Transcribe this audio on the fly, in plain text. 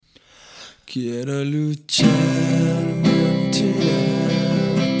Quiero luchar, mentiré,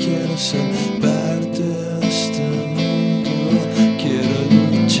 quiero ser parte de este mundo. Quiero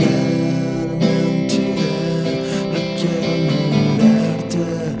luchar, mentiré, no quiero mirarte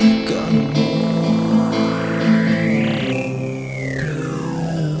con amor.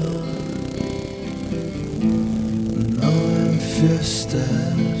 No en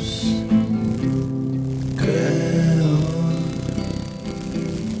fiestas, creo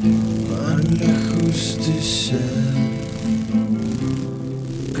en la justicia,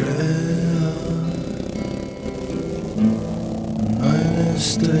 creo no en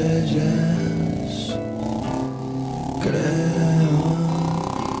estrellas, creo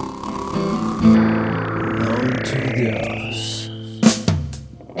no en tu Dios.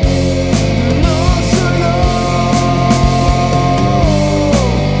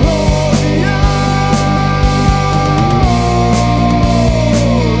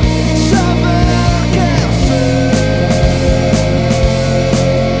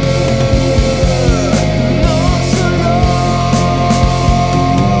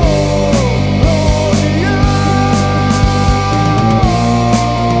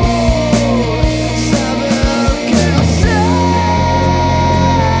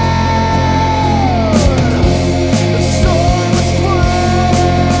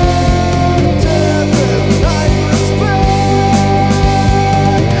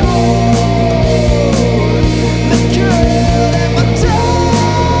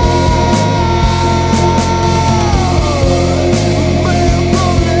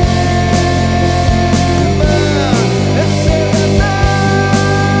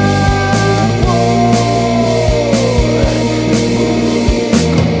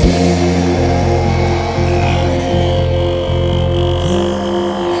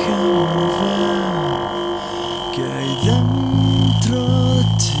 ¿Qué hay dentro de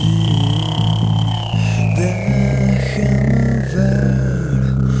ti? Déjame ver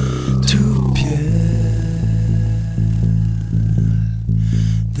tu piel.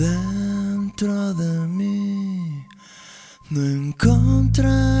 Dentro de mí no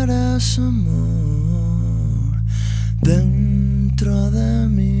encontrarás amor. Dentro de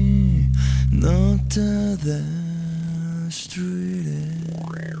mí no te destruiré.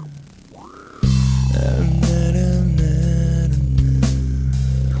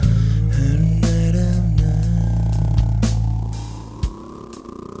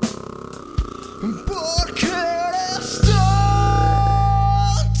 Porque eres tonta.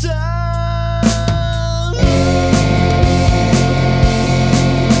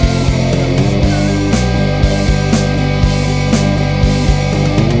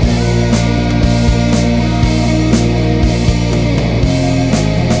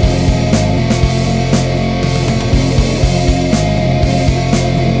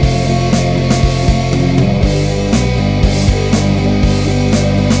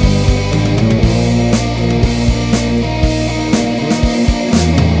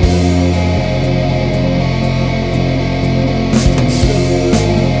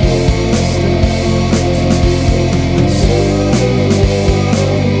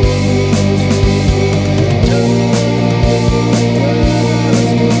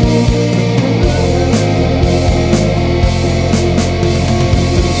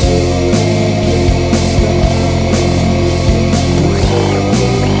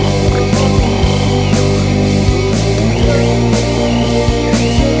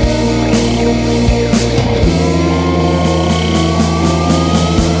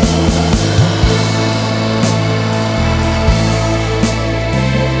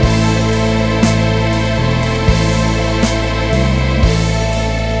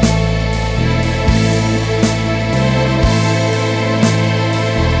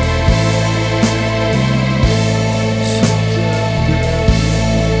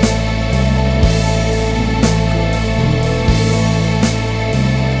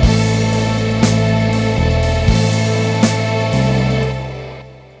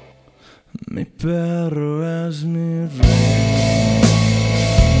 Mi perro es mi rey.